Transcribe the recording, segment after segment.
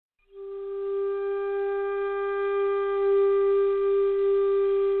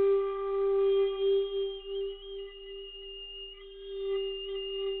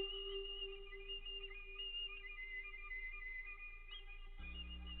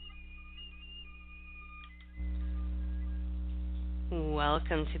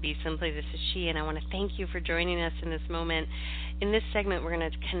welcome to Be Simply. This is She, and I want to thank you for joining us in this moment. In this segment, we're going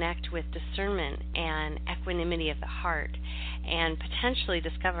to connect with discernment and equanimity of the heart and potentially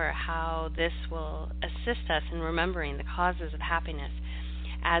discover how this will assist us in remembering the causes of happiness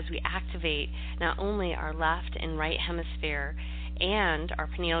as we activate not only our left and right hemisphere and our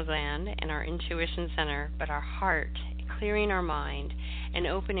pineal gland and our intuition center, but our heart, clearing our mind and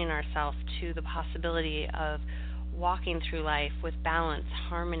opening ourselves to the possibility of walking through life with balance,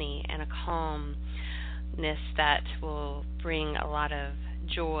 harmony, and a calmness that will bring a lot of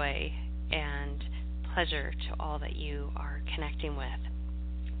joy and pleasure to all that you are connecting with.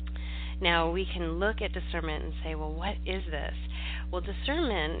 Now, we can look at discernment and say, well, what is this? Well,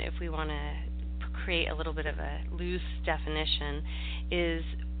 discernment, if we want to create a little bit of a loose definition, is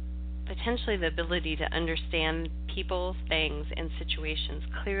potentially the ability to understand people, things, and situations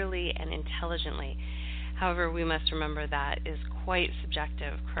clearly and intelligently. However, we must remember that is quite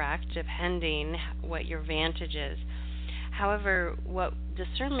subjective, correct, depending what your vantage is. However, what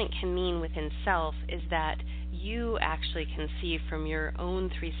discernment can mean within self is that you actually can see from your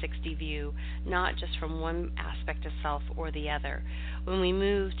own 360 view, not just from one aspect of self or the other. When we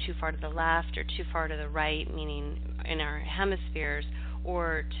move too far to the left or too far to the right, meaning in our hemispheres,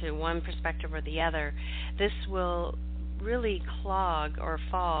 or to one perspective or the other, this will really clog or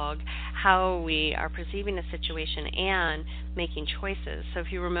fog how we are perceiving a situation and making choices. So if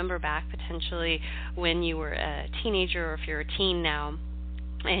you remember back potentially when you were a teenager, or if you're a teen now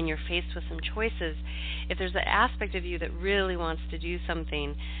and you're faced with some choices, if there's an aspect of you that really wants to do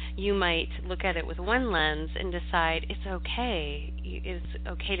something, you might look at it with one lens and decide it's okay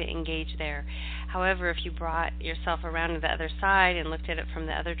to engage there. However, if you brought yourself around to the other side and looked at it from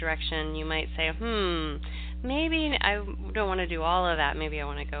the other direction, you might say, maybe I don't want to do all of that. Maybe I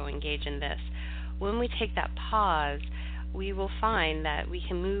want to go engage in this. When we take that pause, we will find that we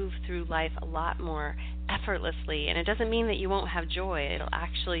can move through life a lot more effortlessly. And it doesn't mean that you won't have joy. It'll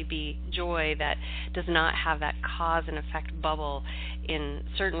actually be joy that does not have that cause and effect bubble in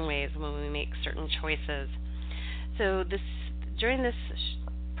certain ways when we make certain choices. So during this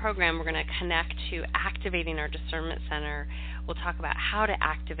program, we're going to connect to activating our discernment center. We'll talk about how to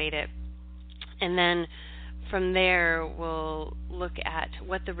activate it. And then from there, we'll look at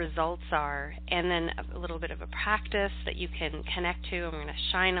what the results are, and then a little bit of a practice that you can connect to, and we're going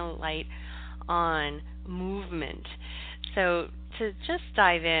to shine a light on movement. So to just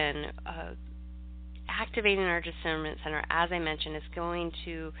dive in, activating our discernment center, as I mentioned, is going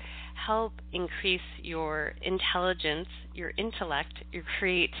to help increase your intelligence, your intellect, your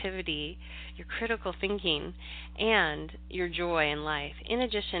creativity, your critical thinking, and your joy in life. In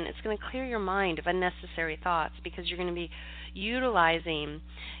addition, it's going to clear your mind of unnecessary thoughts because you're going to be utilizing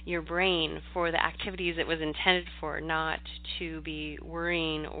your brain for the activities it was intended for, not to be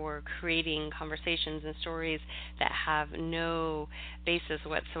worrying or creating conversations and stories that have no basis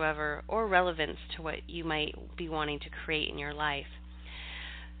whatsoever or relevance to what you might be wanting to create in your life.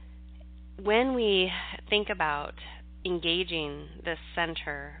 When we think about engaging this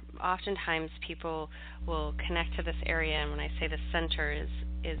center, oftentimes people will connect to this area, and when I say the center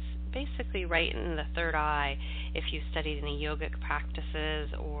is basically right in the third eye if you studied any yogic practices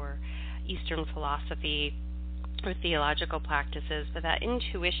or Eastern philosophy or theological practices, but that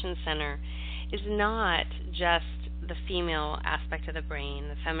intuition center is not just the female aspect of the brain,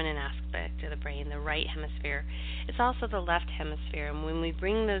 the feminine aspect of the brain, the right hemisphere. It's also the left hemisphere, and when we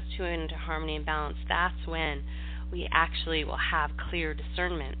bring those two into harmony and balance, that's when we actually will have clear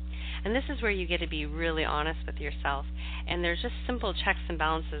discernment. And this is where you get to be really honest with yourself, and there's just simple checks and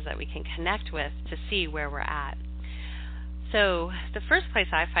balances that we can connect with to see where we're at. So the first place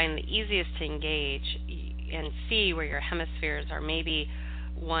I find the easiest to engage and see where your hemispheres are, maybe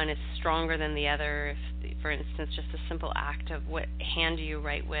one is stronger than the other. If, for instance, just a simple act of what hand do you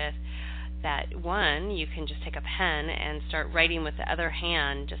write with, that one, you can just take a pen and start writing with the other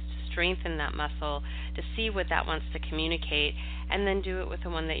hand just to strengthen that muscle, to see what that wants to communicate, and then do it with the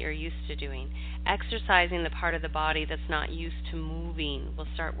one that you're used to doing. Exercising the part of the body that's not used to moving will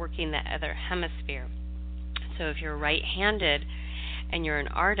start working that other hemisphere. So if you're right-handed and you're an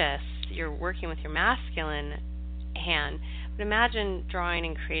artist, you're working with your masculine hand, but imagine drawing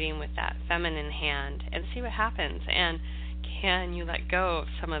and creating with that feminine hand and see what happens. And can you let go of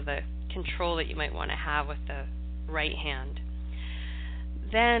some of the control that you might want to have with the right hand?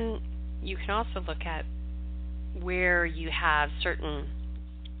 Then you can also look at where you have certain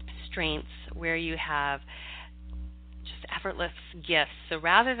strengths, where you have just effortless gifts. So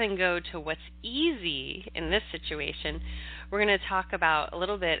rather than go to what's easy in this situation, we're going to talk about a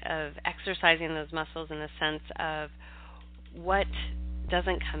little bit of exercising those muscles in the sense of what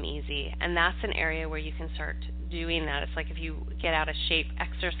doesn't come easy, and that's an area where you can start doing that. It's like if you get out of shape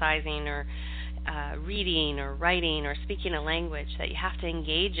exercising or reading or writing or speaking a language, that you have to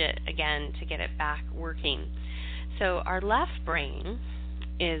engage it again to get it back working. So our left brain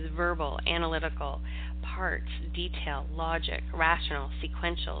is verbal, analytical, parts, detail, logic, rational,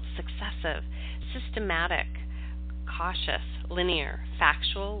 sequential, successive, systematic, cautious, linear,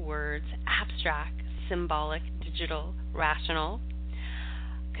 factual, words, abstract, symbolic, digital, rational,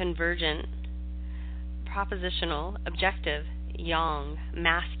 convergent, propositional, objective, yang,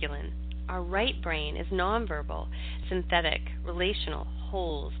 masculine. Our right brain is nonverbal, synthetic, relational,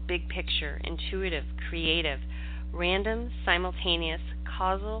 wholes, big picture, intuitive, creative, random, simultaneous,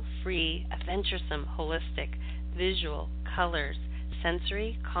 causal, free, adventuresome, holistic, visual, colors,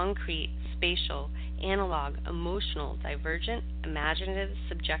 sensory, concrete, spatial, analog, emotional, divergent, imaginative,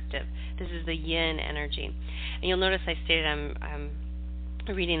 subjective. This is the yin energy. And you'll notice I stated I'm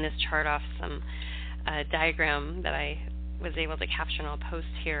reading this chart off some diagram that I was able to capture, and I'll post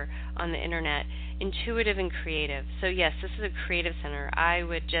here on the internet. Intuitive and creative. So yes, this is a creative center. I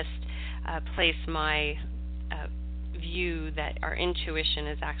would just place my view that our intuition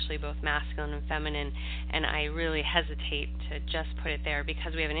is actually both masculine and feminine, and I really hesitate to just put it there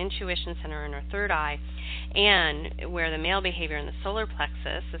because we have an intuition center in our third eye, and where the male behavior in the solar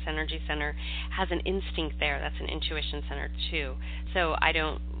plexus, this energy center, has an instinct there. That's an intuition center too. So I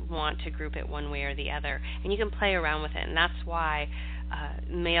don't want to group it one way or the other, and you can play around with it, and that's why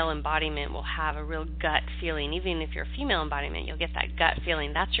male embodiment will have a real gut feeling. Even if you're a female embodiment, you'll get that gut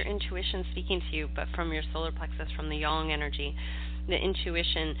feeling. That's your intuition speaking to you, but from your solar plexus, from the yang energy. The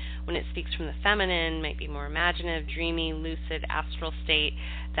intuition, when it speaks from the feminine, might be more imaginative, dreamy, lucid, astral state.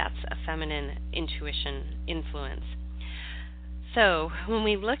 That's a feminine intuition influence. So when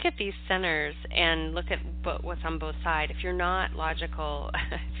we look at these centers and look at what's on both sides, if you're not logical,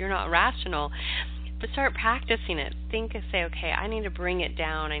 if you're not rational, but start practicing it. Think and say, okay, I need to bring it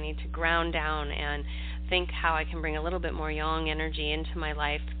down. I need to ground down and think how I can bring a little bit more yang energy into my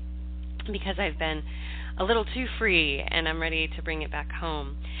life because I've been a little too free and I'm ready to bring it back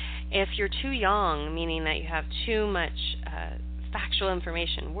home. If you're too yang, meaning that you have too much factual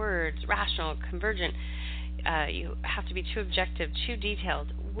information, words, rational, convergent, you have to be too objective, too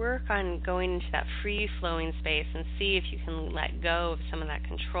detailed. Work on going into that free-flowing space and see if you can let go of some of that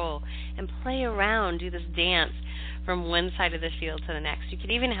control and play around, do this dance from one side of the field to the next. You could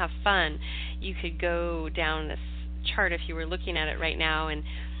even have fun. You could go down this chart if you were looking at it right now, and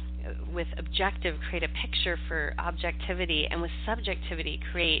with objective, create a picture for objectivity, and with subjectivity,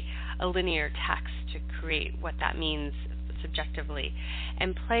 create a linear text to create what that means subjectively,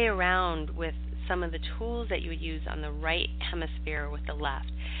 and play around with some of the tools that you would use on the right hemisphere with the left.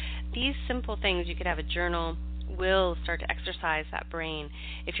 These simple things, you could have a journal, will start to exercise that brain.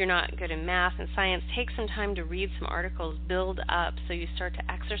 If you're not good in math and science, take some time to read some articles, build up so you start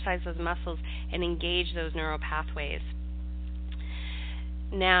to exercise those muscles and engage those neural pathways.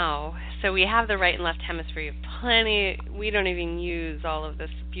 Now, so we have the right and left hemisphere. You have plenty, we don't even use all of this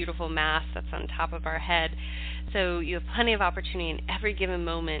beautiful mass that's on top of our head. So you have plenty of opportunity in every given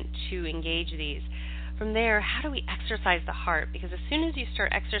moment to engage these. From there, how do we exercise the heart? Because as soon as you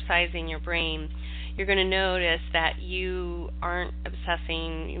start exercising your brain, you're going to notice that you aren't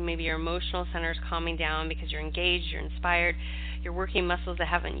obsessing. Maybe your emotional center is calming down because you're engaged, you're inspired, you're working muscles that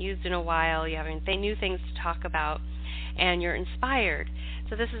haven't used in a while, you have new things to talk about, and you're inspired.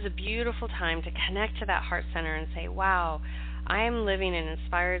 So this is a beautiful time to connect to that heart center and say, wow, I am living an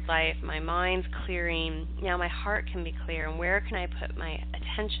inspired life, my mind's clearing, now my heart can be clear, and where can I put my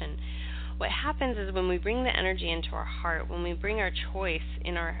attention? What happens is when we bring the energy into our heart, when we bring our choice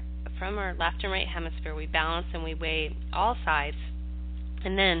from our left and right hemisphere, we balance and we weigh all sides,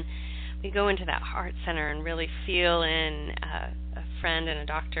 and then we go into that heart center and really feel in. A friend and a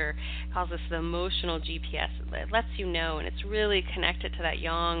doctor calls this the emotional GPS. It lets you know, and it's really connected to that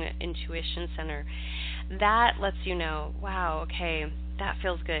yang intuition center. That lets you know, wow, okay, that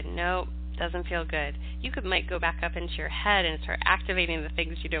feels good. Nope, doesn't feel good. You might go back up into your head and start activating the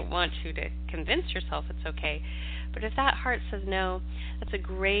things you don't want to convince yourself it's okay. But if that heart says no, that's a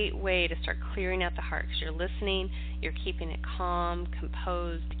great way to start clearing out the heart because you're listening, you're keeping it calm,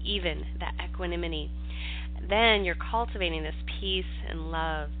 composed, even, that equanimity. Then you're cultivating this peace and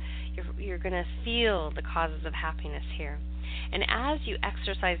love. You're going to feel the causes of happiness here. And as you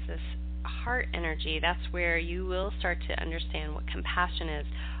exercise this heart energy, that's where you will start to understand what compassion is.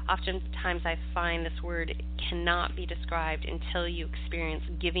 Oftentimes I find this word cannot be described until you experience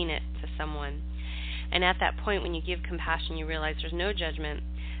giving it to someone. And at that point when you give compassion, you realize there's no judgment.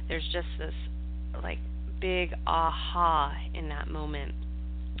 There's just this big aha in that moment.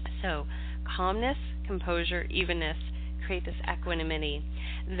 So calmness, composure, evenness create this equanimity.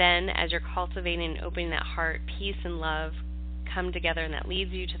 Then as you're cultivating and opening that heart, peace and love come together, and that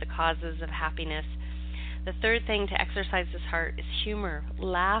leads you to the causes of happiness. The third thing to exercise this heart is humor.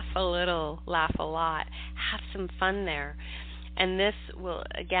 Laugh a little, laugh a lot. Have some fun there. And this will,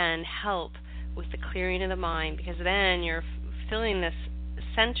 again, help with the clearing of the mind, because then you're filling this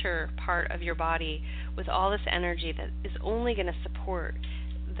center part of your body with all this energy that is only going to support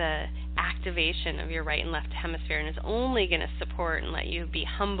the activation of your right and left hemisphere, and is only going to support and let you be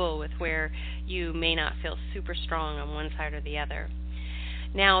humble with where you may not feel super strong on one side or the other.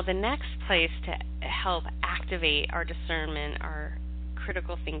 Now, the next place to help activate our discernment, our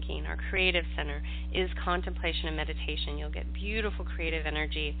critical thinking, our creative center, is contemplation and meditation. You'll get beautiful creative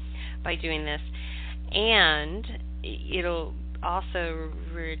energy by doing this, and it'll also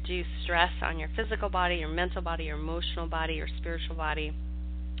reduce stress on your physical body, your mental body, your emotional body, your spiritual body,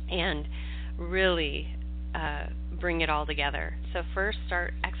 and really bring it all together. So first,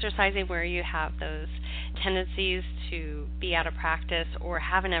 start exercising where you have those tendencies to be out of practice or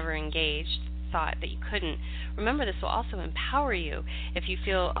haven't ever engaged, thought that you couldn't. Remember, this will also empower you. If you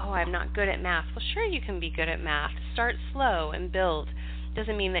feel, oh, I'm not good at math, well, sure, you can be good at math. Start slow and build.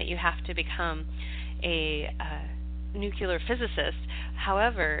 Doesn't mean that you have to become a nuclear physicist.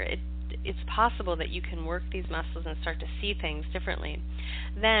 However, it's possible that you can work these muscles and start to see things differently.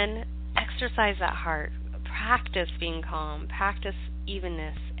 Then exercise that heart. Practice being calm. Practice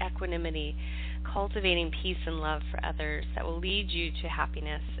evenness, equanimity, cultivating peace and love for others that will lead you to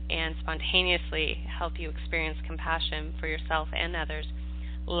happiness and spontaneously help you experience compassion for yourself and others.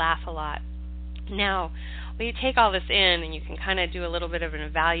 Laugh a lot. Now, when you take all this in and you can kind of do a little bit of an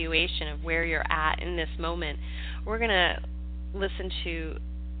evaluation of where you're at in this moment, we're going to listen to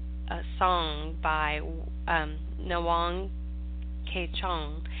a song by Nawang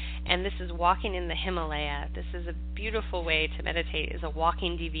Khechong, and this is Walking in the Himalaya. This is a beautiful way to meditate, is a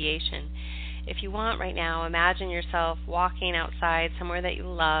walking deviation. If you want right now, imagine yourself walking outside somewhere that you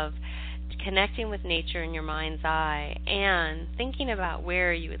love, connecting with nature in your mind's eye, and thinking about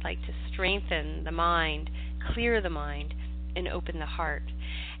where you would like to strengthen the mind, clear the mind, and open the heart.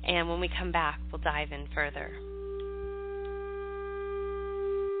 And when we come back, we'll dive in further.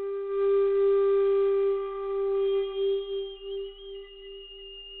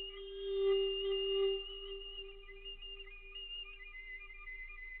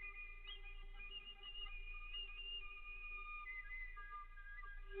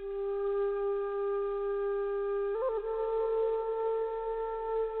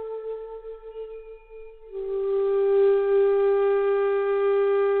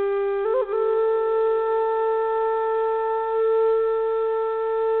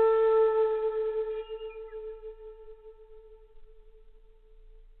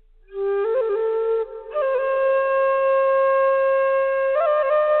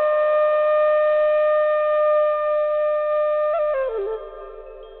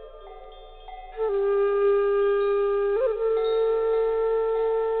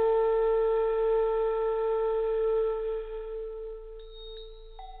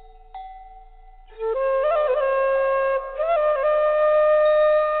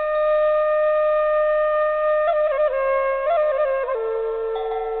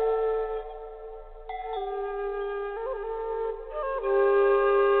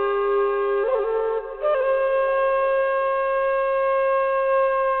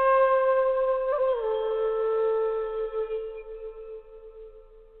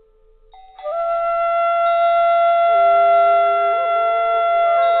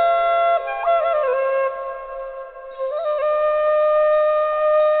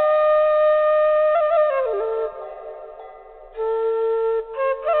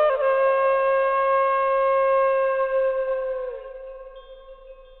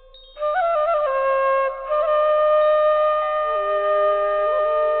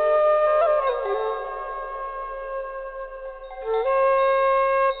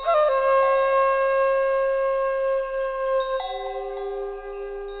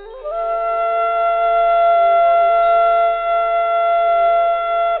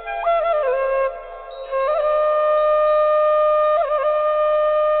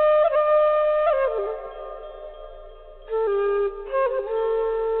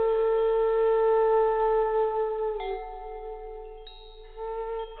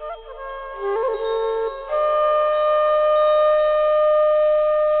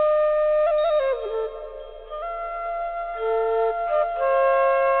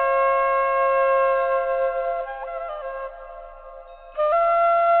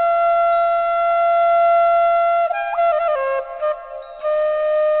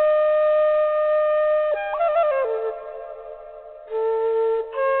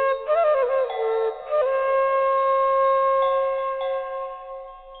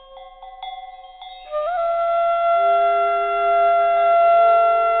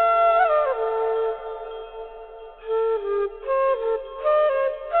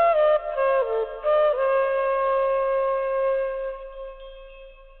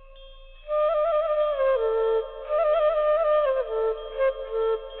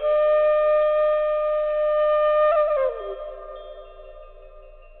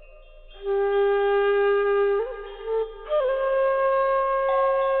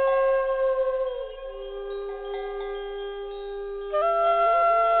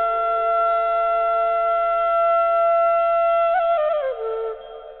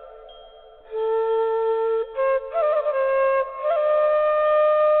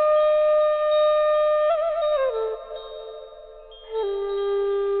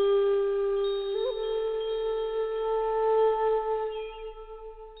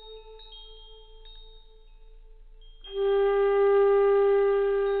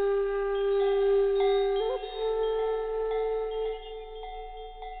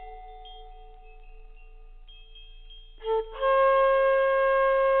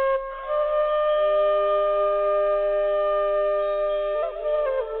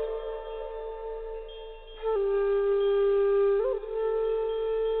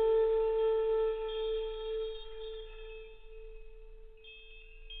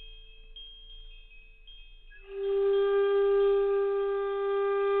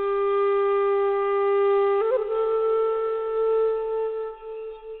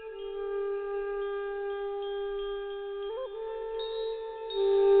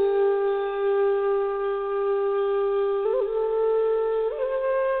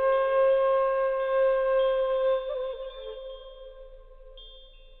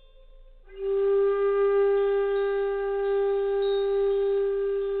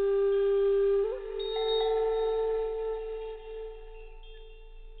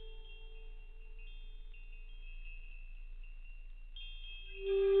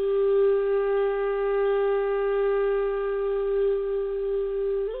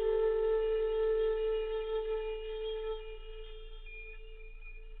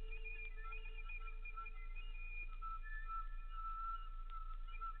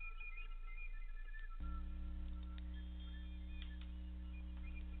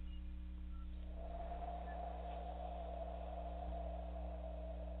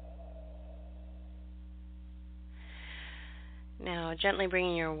 Now, gently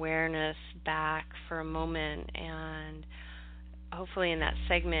bringing your awareness back for a moment, and hopefully in that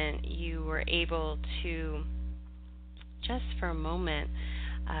segment you were able to, just for a moment,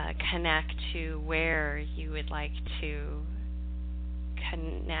 connect to where you would like to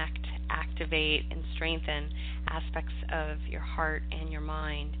connect, activate, and strengthen aspects of your heart and your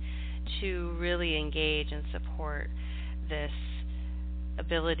mind to really engage and support this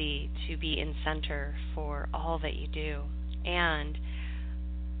ability to be in center for all that you do. And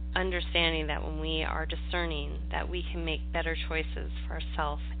understanding that when we are discerning, that we can make better choices for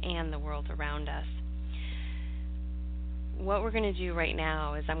ourselves and the world around us. What we're going to do right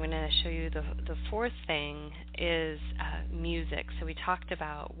now is I'm going to show you the fourth thing is music. So we talked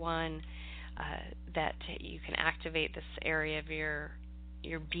about one, that you can activate this area of your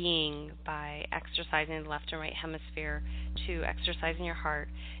being by exercising the left and right hemisphere, to exercising your heart,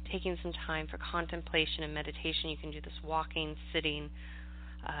 taking some time for contemplation and meditation. You can do this walking, sitting,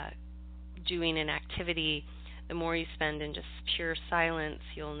 doing an activity. The more you spend in just pure silence,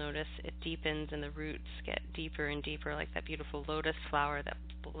 you'll notice it deepens and the roots get deeper and deeper, like that beautiful lotus flower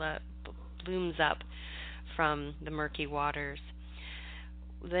that blooms up from the murky waters.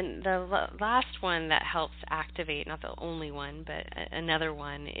 Then the last one that helps activate, not the only one, but another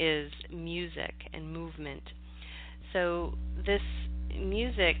one, is music and movement. So this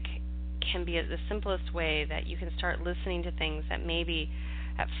music can be the simplest way that you can start listening to things that maybe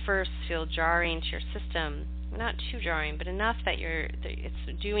at first feel jarring to your system. Not too jarring, but enough that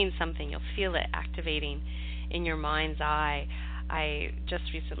it's doing something. You'll feel it activating in your mind's eye. I just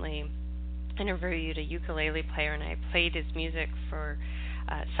recently interviewed a ukulele player, and I played his music for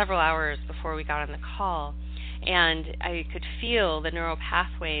several hours before we got on the call, and I could feel the neural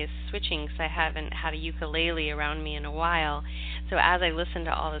pathways switching because I haven't had a ukulele around me in a while. So as I listened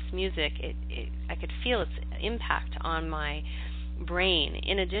to all this music, I could feel its impact on my brain.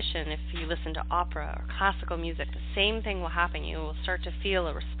 In addition, if you listen to opera or classical music, the same thing will happen. You will start to feel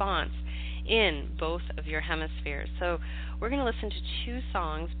a response in both of your hemispheres. So we're going to listen to two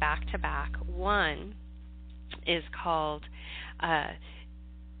songs back to back. One is called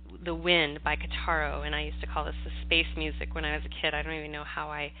The Wind by Kitaro, and I used to call this the space music when I was a kid. I don't even know how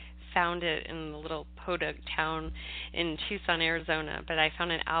I found it in the little podunk town in Tucson, Arizona, but I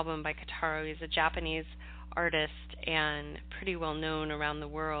found an album by Kitaro. He's a Japanese artist and pretty well known around the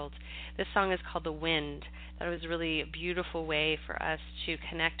world. This song is called The Wind. That was really a beautiful way for us to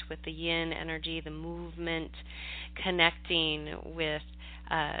connect with the yin energy, the movement, connecting with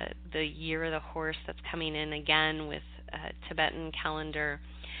the year of the horse that's coming in again with Tibetan calendar,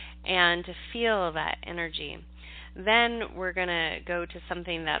 and to feel that energy. Then we're going to go to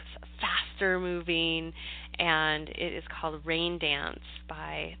something that's faster moving, and it is called Rain Dance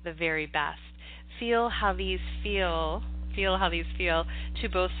by The Very Best. Feel how these feel to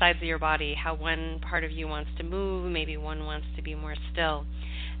both sides of your body, how one part of you wants to move, maybe one wants to be more still.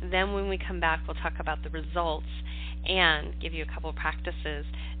 Then when we come back, we'll talk about the results and give you a couple practices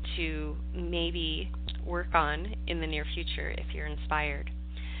to maybe work on in the near future if you're inspired.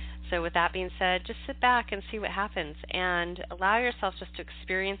 So with that being said, just sit back and see what happens, and allow yourself just to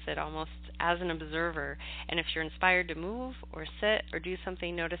experience it almost as an observer. And if you're inspired to move or sit or do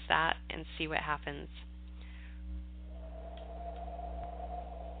something, notice that and see what happens.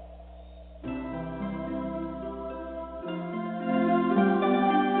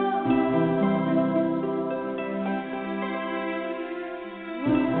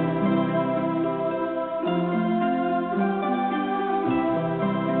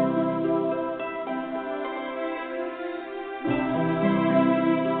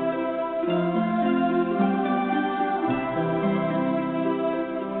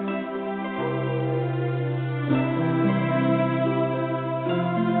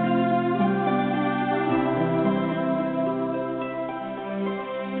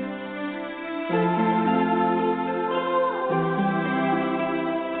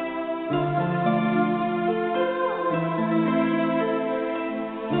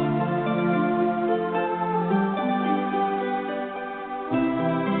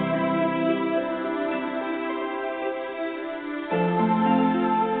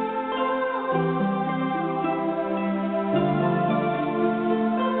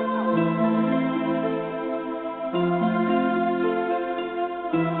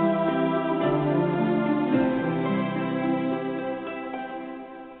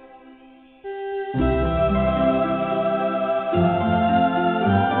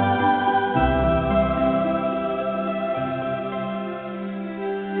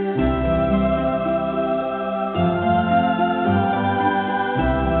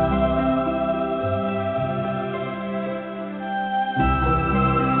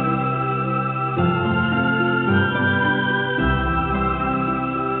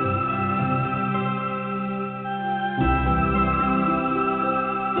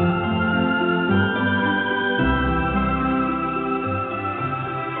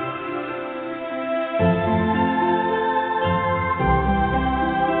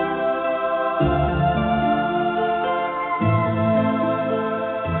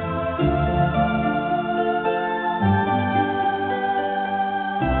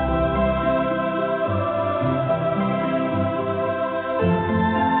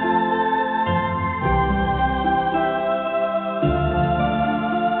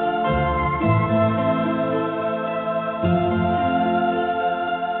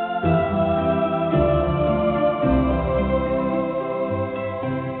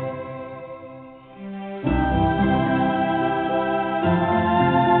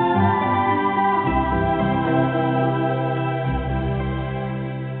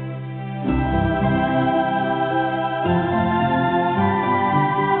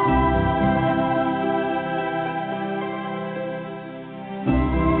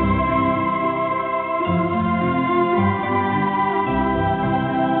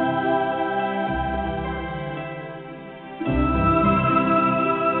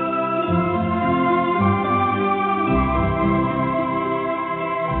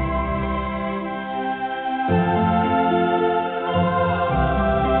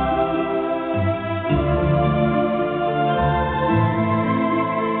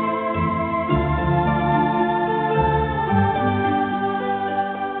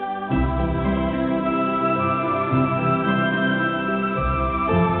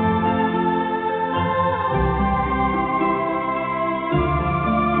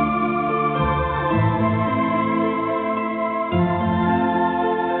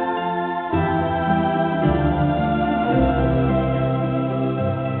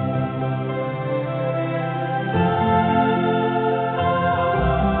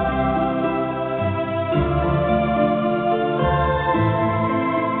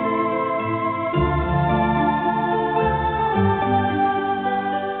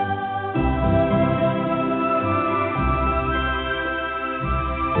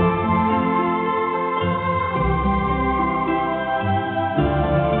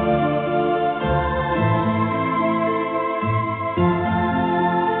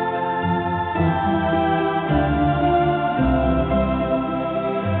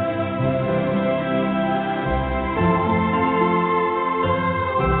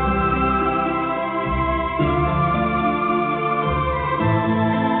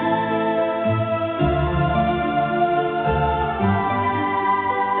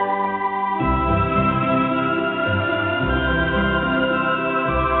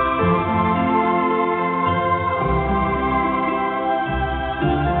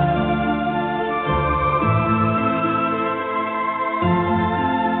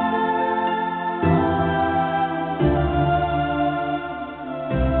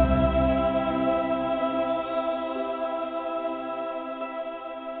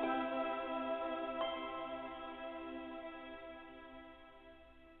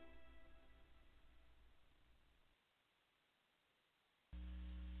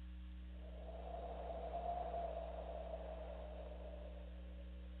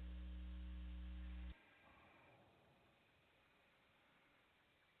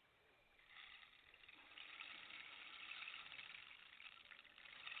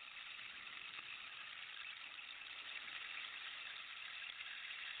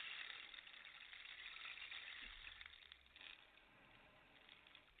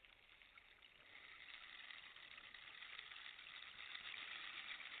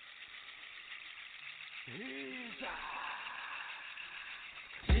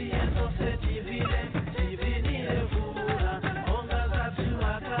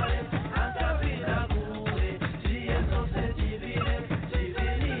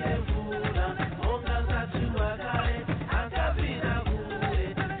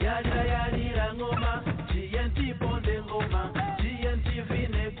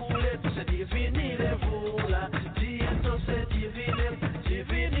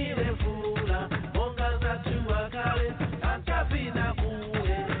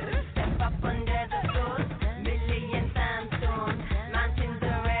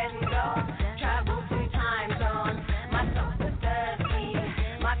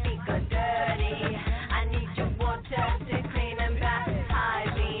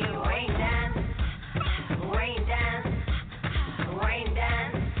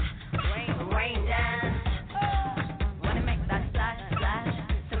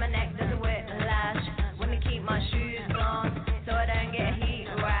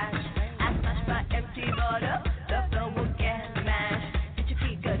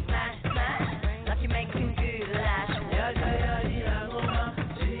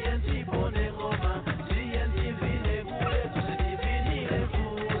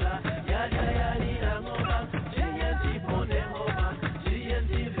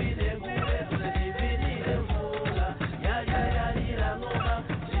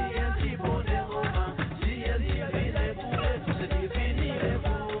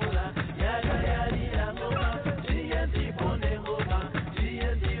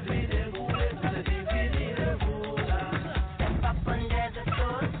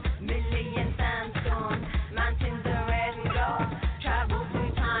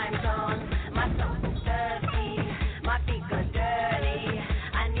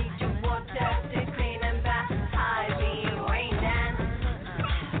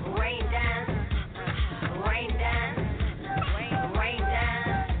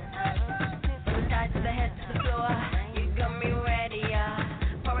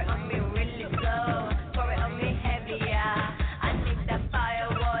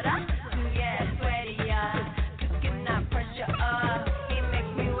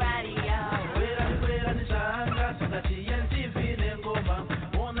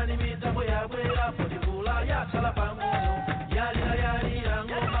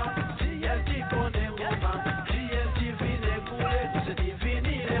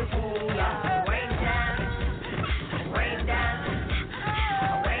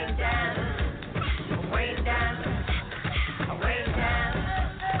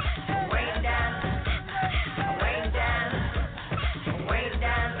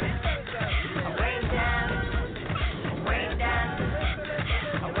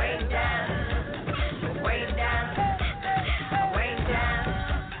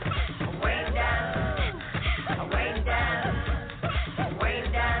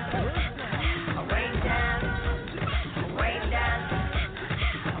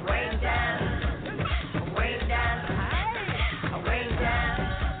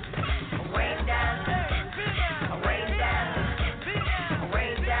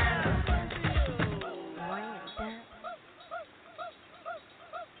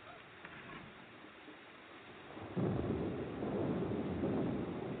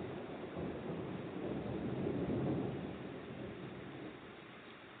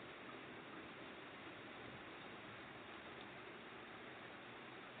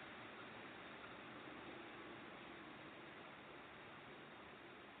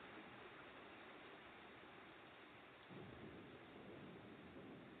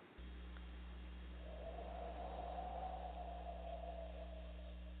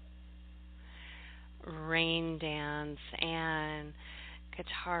 Rain Dance and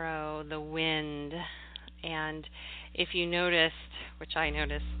Guitarro, The Wind. And if you noticed, which I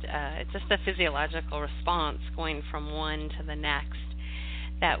noticed, it's just a physiological response going from one to the next,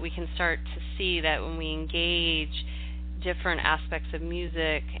 that we can start to see that when we engage different aspects of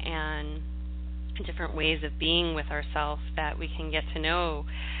music and different ways of being with ourselves, that we can get to know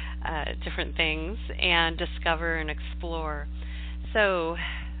different things and discover and explore. So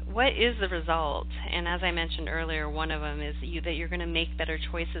what is the result? And as I mentioned earlier, one of them is that you're going to make better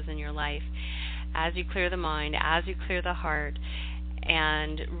choices in your life as you clear the mind, as you clear the heart,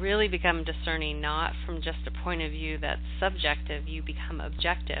 and really become discerning, not from just a point of view that's subjective, you become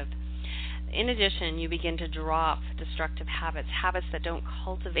objective. In addition, you begin to drop destructive habits, habits that don't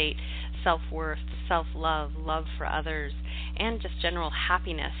cultivate self-worth, self-love, love for others, and just general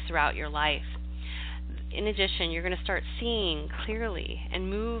happiness throughout your life. In addition, you're going to start seeing clearly and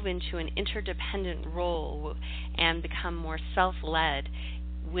move into an interdependent role and become more self-led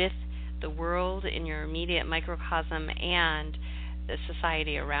with the world in your immediate microcosm and the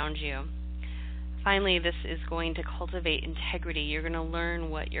society around you. Finally, this is going to cultivate integrity. You're going to learn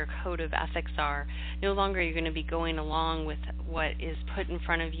what your code of ethics are. No longer are you going to be going along with what is put in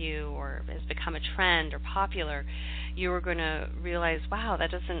front of you or has become a trend or popular. You are going to realize, wow, that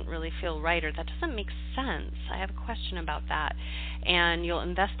doesn't really feel right, or that doesn't make sense. I have a question about that. And you'll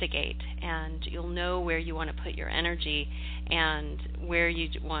investigate, and you'll know where you want to put your energy and where you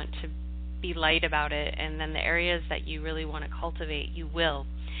want to be light about it. And then the areas that you really want to cultivate, you will.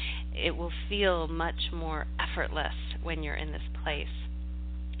 It will feel much more effortless when you're in this place.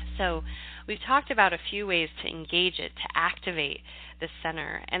 So we've talked about a few ways to engage it, to activate the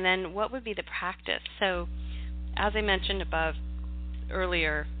center. And then what would be the practice? So as I mentioned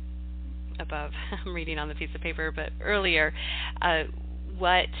earlier, I'm reading on the piece of paper, but earlier,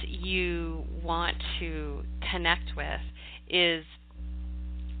 what you want to connect with is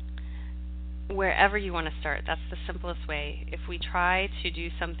wherever you want to start. That's the simplest way. If we try to do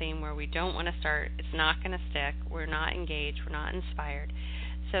something where we don't want to start, it's not going to stick. We're not engaged. We're not inspired.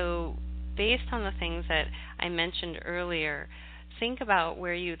 So based on the things that I mentioned earlier, think about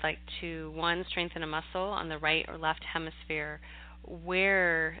where you'd like to, one, strengthen a muscle on the right or left hemisphere,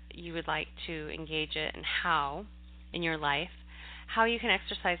 where you would like to engage it and how in your life, how you can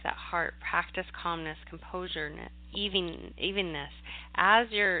exercise that heart, practice calmness, composure, evenness. As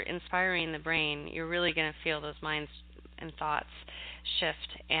you're inspiring the brain, you're really going to feel those minds and thoughts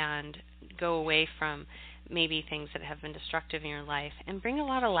shift and go away from maybe things that have been destructive in your life, and bring a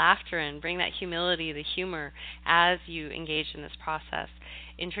lot of laughter in, bring that humility, the humor as you engage in this process.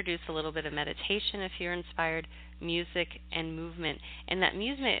 Introduce a little bit of meditation if you're inspired, music and movement. And that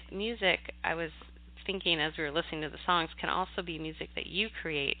music, I was thinking as we were listening to the songs, can also be music that you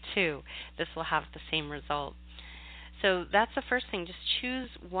create too. This will have the same result. So that's the first thing. Just choose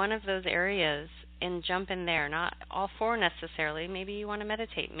one of those areas and jump in there. Not all four necessarily. Maybe you want to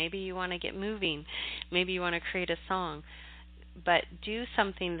meditate. Maybe you want to get moving. Maybe you want to create a song. But do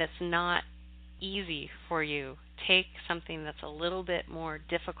something that's not easy for you. Take something that's a little bit more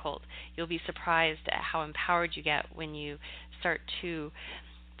difficult. You'll be surprised at how empowered you get when you start to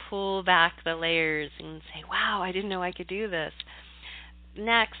pull back the layers and say, wow, I didn't know I could do this.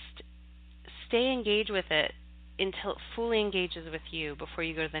 Next, stay engaged with it until it fully engages with you before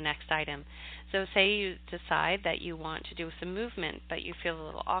you go to the next item. So say you decide that you want to do some movement, but you feel a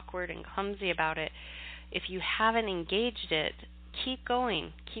little awkward and clumsy about it. If you haven't engaged it, keep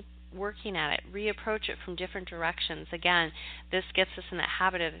going, keep working at it, reapproach it from different directions. Again, this gets us in that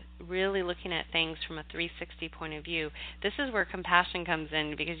habit of really looking at things from a 360 point of view. This is where compassion comes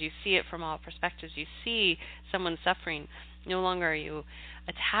in, because you see it from all perspectives. You see someone suffering. No longer are you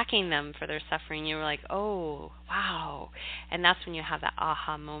attacking them for their suffering. You're like, oh, wow. And that's when you have that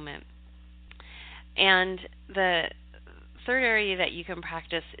aha moment. And the third area that you can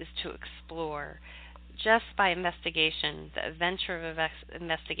practice is to explore. Just by investigation, the adventure of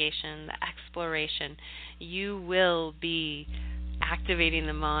investigation, the exploration, you will be activating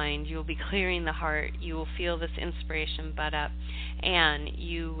the mind, you will be clearing the heart, you will feel this inspiration bud up, and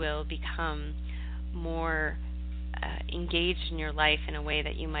you will become more engaged in your life in a way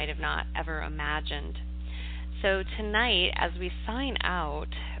that you might have not ever imagined. So tonight, as we sign out,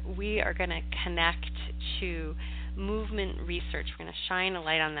 we are going to connect to movement research. We're going to shine a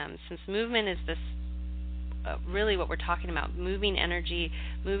light on them. Since movement is this really what we're talking about, moving energy,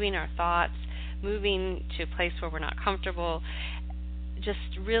 moving our thoughts, moving to a place where we're not comfortable, just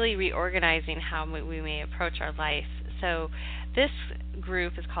really reorganizing how we may approach our life. So this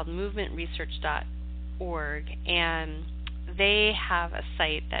group is called movementresearch.org, and they have a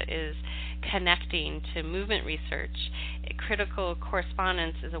site that is connecting to movement research. Critical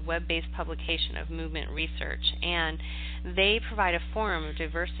Correspondence is a web-based publication of movement research, and they provide a forum of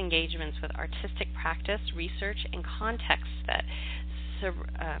diverse engagements with artistic practice, research, and contexts that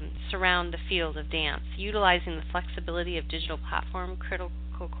surround the field of dance. Utilizing the flexibility of digital platform, Critical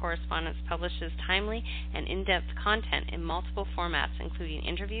Correspondence publishes timely and in-depth content in multiple formats, including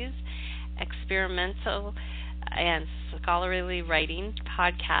interviews, experimental and scholarly writing,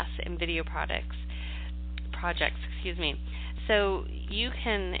 podcasts, and video projects. So you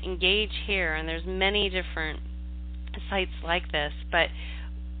can engage here, and there's many different sites like this, but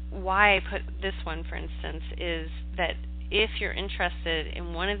why I put this one, for instance, is that if you're interested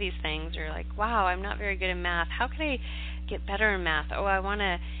in one of these things, you're like, wow, I'm not very good in math. How could I get better in math? Oh, I want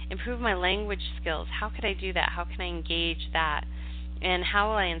to improve my language skills. How could I do that? How can I engage that? And how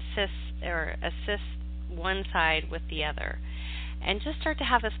will I assist one side with the other? and just start to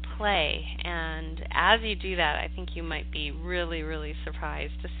have us play. And as you do that, I think you might be really, really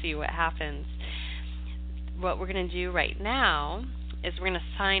surprised to see what happens. What we're going to do right now is we're going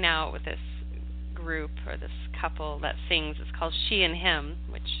to sign out with this group or this couple that sings. It's called She and Him,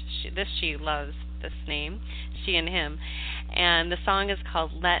 which she loves this name, She and Him. And the song is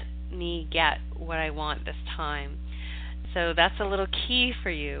called Let Me Get What I Want This Time. So that's a little key for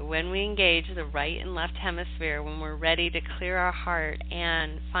you. When we engage the right and left hemisphere, when we're ready to clear our heart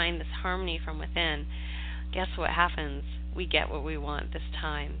and find this harmony from within, guess what happens? We get what we want this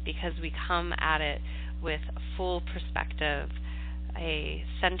time because we come at it with a full perspective, a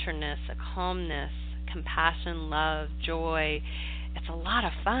centeredness, a calmness, compassion, love, joy. It's a lot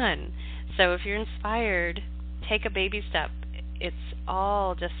of fun. So if you're inspired, take a baby step. It's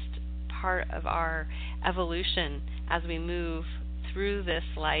all just part of our evolution as we move through this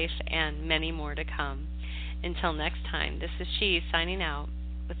life and many more to come. Until next time, this is She signing out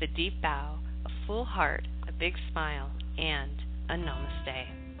with a deep bow, a full heart, a big smile, and a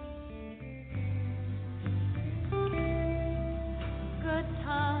namaste.